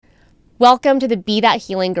Welcome to the Be That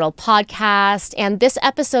Healing Girl podcast, and this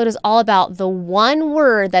episode is all about the one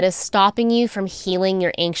word that is stopping you from healing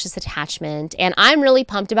your anxious attachment. And I'm really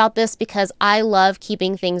pumped about this because I love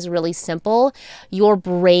keeping things really simple. Your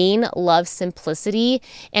brain loves simplicity,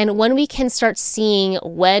 and when we can start seeing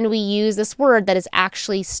when we use this word that is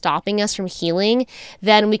actually stopping us from healing,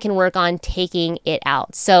 then we can work on taking it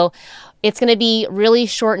out. So it's going to be really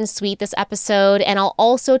short and sweet, this episode, and I'll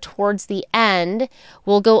also, towards the end,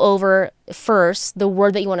 we'll go over first the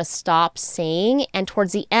word that you want to stop saying, and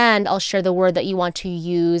towards the end, I'll share the word that you want to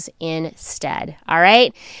use instead. All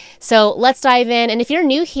right? So let's dive in. And if you're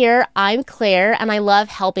new here, I'm Claire, and I love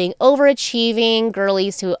helping overachieving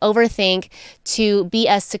girlies who overthink to be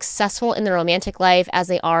as successful in their romantic life as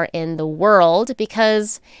they are in the world.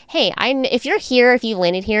 Because, hey, if you're here, if you've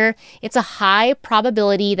landed here, it's a high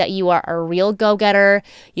probability that you are a real go-getter,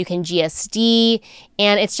 you can GSD,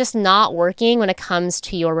 and it's just not working when it comes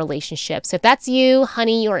to your relationship. So if that's you,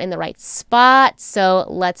 honey, you're in the right spot. So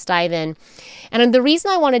let's dive in. And the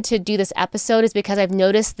reason I wanted to do this episode is because I've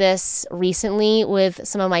noticed this recently with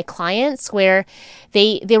some of my clients where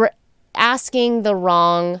they were asking the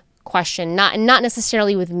wrong question, not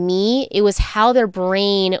necessarily with me. It was how their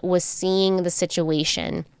brain was seeing the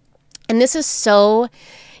situation. And this is so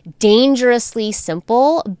dangerously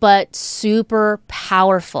simple, but super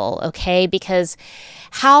powerful, okay? Because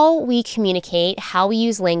how we communicate, how we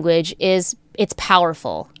use language it's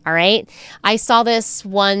powerful, all right? I saw this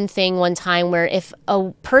one thing one time where if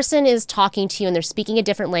a person is talking to you and they're speaking a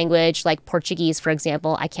different language, like Portuguese, for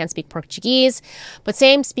example, I can't speak Portuguese, but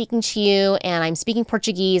say I'm speaking to you and I'm speaking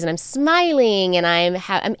Portuguese and I'm smiling and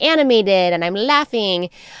I'm animated and I'm laughing,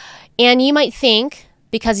 and you might think,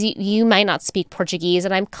 because you might not speak Portuguese,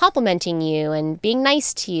 and I'm complimenting you and being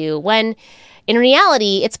nice to you, when in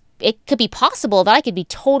reality, it could be possible that I could be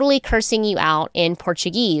totally cursing you out in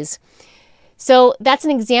Portuguese. So that's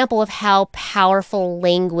an example of how powerful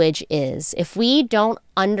language is. If we don't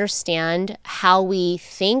understand how we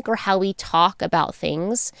think or how we talk about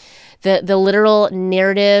things, the literal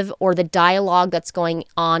narrative or the dialogue that's going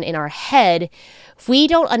on in our head, if we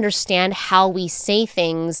don't understand how we say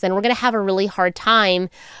things, then we're going to have a really hard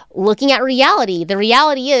time looking at reality. The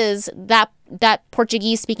reality is that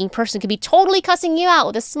Portuguese-speaking person could be totally cussing you out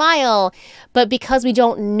with a smile, but because we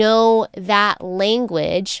don't know that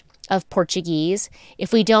language of Portuguese,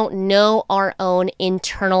 if we don't know our own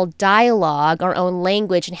internal dialogue, our own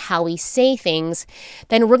language and how we say things,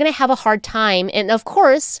 then we're going to have a hard time. And of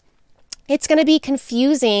course, it's going to be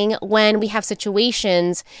confusing when we have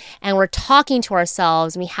situations and we're talking to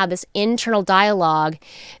ourselves and we have this internal dialogue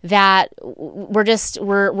that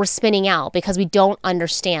we're spinning out because we don't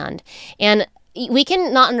understand. And we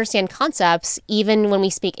can not understand concepts even when we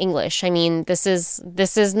speak English. I mean, this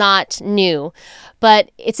is not new, but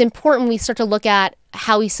it's important we start to look at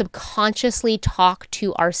how we subconsciously talk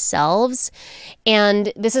to ourselves.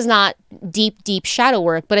 And this is not deep shadow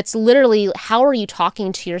work, but it's literally how are you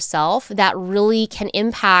talking to yourself that really can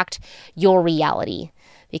impact your reality.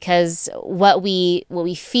 Because what we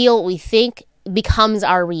feel, what we think becomes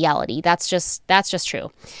our reality. That's just true.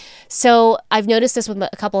 So I've noticed this with a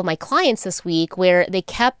couple of my clients this week where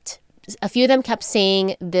a few of them kept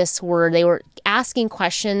saying this word. They were asking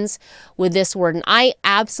questions with this word. And I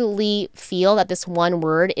absolutely feel that this one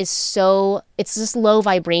word it's just low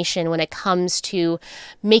vibration when it comes to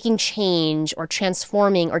making change or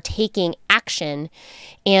transforming or taking action.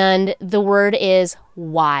 And the word is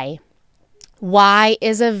why. Why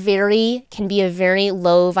can be a very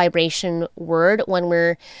low vibration word when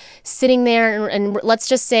we're sitting there and let's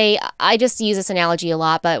just say, I just use this analogy a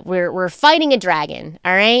lot, but we're fighting a dragon,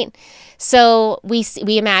 all right? So we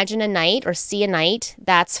imagine a knight or see a knight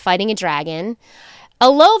that's fighting a dragon.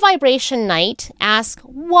 A low vibration knight asks,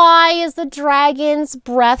 why is the dragon's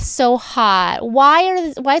breath so hot? Why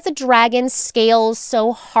is the dragon's scales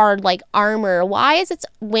so hard like armor? Why is its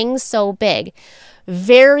wings so big?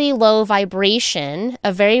 Very low vibration,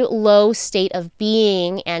 a very low state of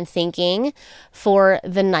being and thinking for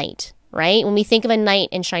the knight, right? When we think of a knight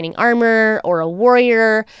in shining armor or a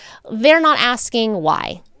warrior, they're not asking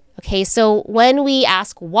why. Okay, so when we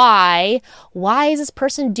ask why is this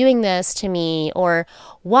person doing this to me? Or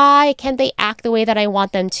why can't they act the way that I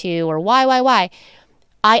want them to? Or why?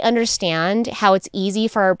 I understand how it's easy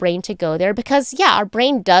for our brain to go there because, yeah, our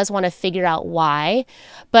brain does want to figure out why,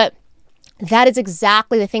 but that is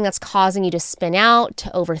exactly the thing that's causing you to spin out, to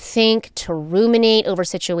overthink, to ruminate over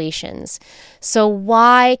situations. So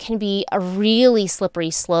why can be a really slippery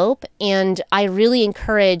slope, and I really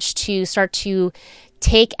encourage to start to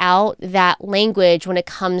take out that language when it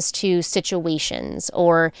comes to situations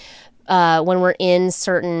or when we're in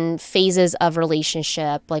certain phases of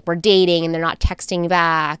relationship, like we're dating and they're not texting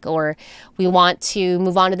back, or we want to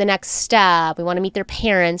move on to the next step. We want to meet their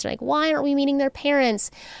parents. We're like, why aren't we meeting their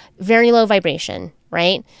parents? Very low vibration,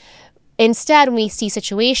 right? Instead, when we see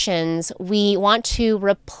situations, we want to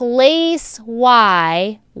replace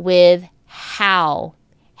why with how.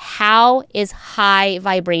 How is high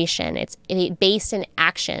vibration. It's based in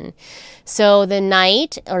action. So the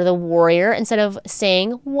knight or the warrior, instead of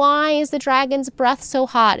saying, why is the dragon's breath so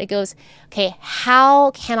hot? It goes, okay,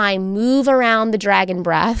 how can I move around the dragon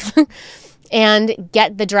breath and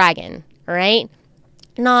get the dragon, all right?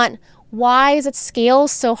 Not, why is its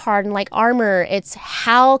scales so hard and like armor? It's,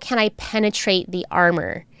 how can I penetrate the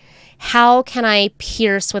armor? How can I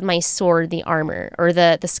pierce with my sword the armor or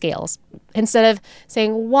the scales? Instead of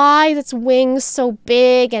saying, why is its wings so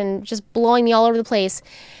big and just blowing me all over the place?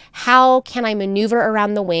 How can I maneuver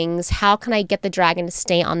around the wings? How can I get the dragon to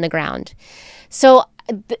stay on the ground? So,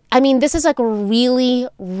 this is like really,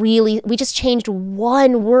 we just changed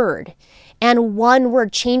one word. And one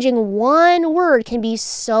word, changing one word can be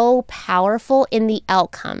so powerful in the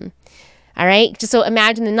outcome. All right. Just so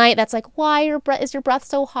imagine the knight that's like, why is your breath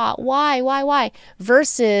so hot? Why?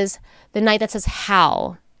 Versus the knight that says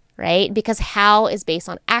how, right? Because how is based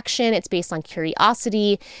on action. It's based on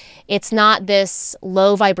curiosity. It's not this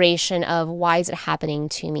low vibration of why is it happening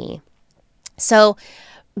to me? So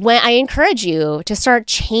when I encourage you to start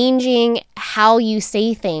changing how you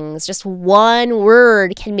say things, just one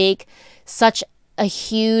word can make such a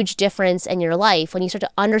huge difference in your life when you start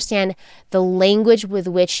to understand the language with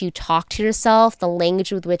which you talk to yourself, the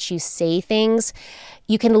language with which you say things.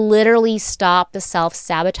 You can literally stop the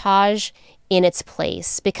self-sabotage in its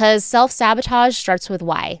place, because self-sabotage starts with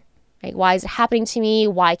why. Right? Why is it happening to me?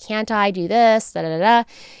 Why can't I do this? Da, da, da, da.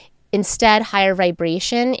 Instead, higher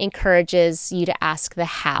vibration encourages you to ask the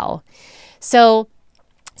how. So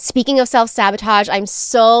speaking of self-sabotage, I'm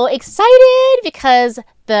so excited because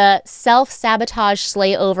the self-sabotage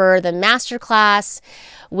slayover, the masterclass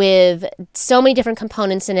with so many different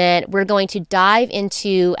components in it, we're going to dive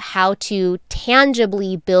into how to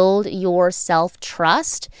tangibly build your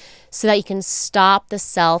self-trust so that you can stop the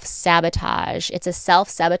self-sabotage. It's a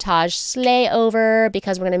self-sabotage slayover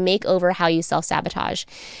because we're going to make over how you self-sabotage.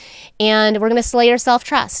 And we're going to slay your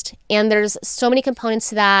self-trust. And there's so many components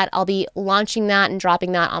to that. I'll be launching that and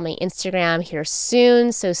dropping that on my Instagram here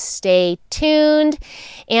soon, so stay tuned.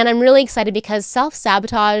 And I'm really excited because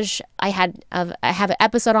self-sabotage, I have an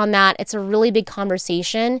episode on that. It's a really big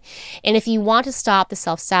conversation. And if you want to stop the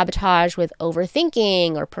self-sabotage with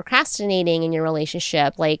overthinking or procrastinating in your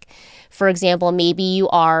relationship, like, for example, maybe you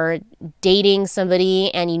are dating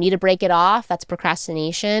somebody and you need to break it off. That's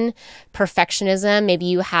procrastination. Perfectionism. Maybe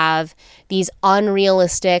you have these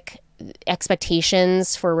unrealistic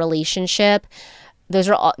expectations for a relationship. Those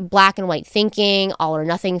are all black and white thinking, all or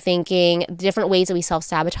nothing thinking, different ways that we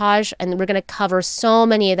self-sabotage. And we're going to cover so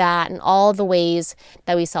many of that and all the ways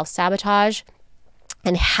that we self-sabotage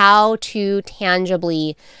and how to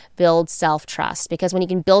tangibly build self-trust. Because when you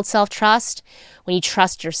can build self-trust, when you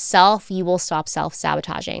trust yourself, you will stop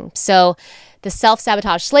self-sabotaging. So the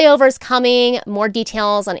self-sabotage slayover is coming, more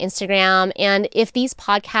details on Instagram. And if these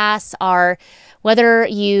podcasts are, whether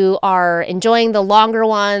you are enjoying the longer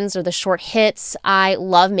ones or the short hits, I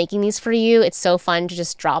love making these for you. It's so fun to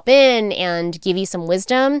just drop in and give you some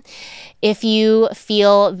wisdom. If you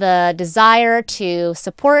feel the desire to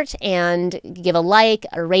support and give a like,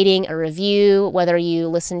 a rating, a review, whether you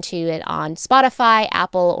listen to it on Spotify,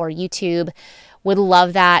 Apple, or YouTube, would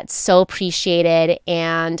love that. So appreciated.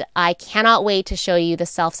 And I cannot wait to show you the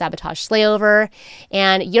self-sabotage slayover.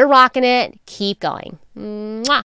 And you're rocking it. Keep going. Mwah.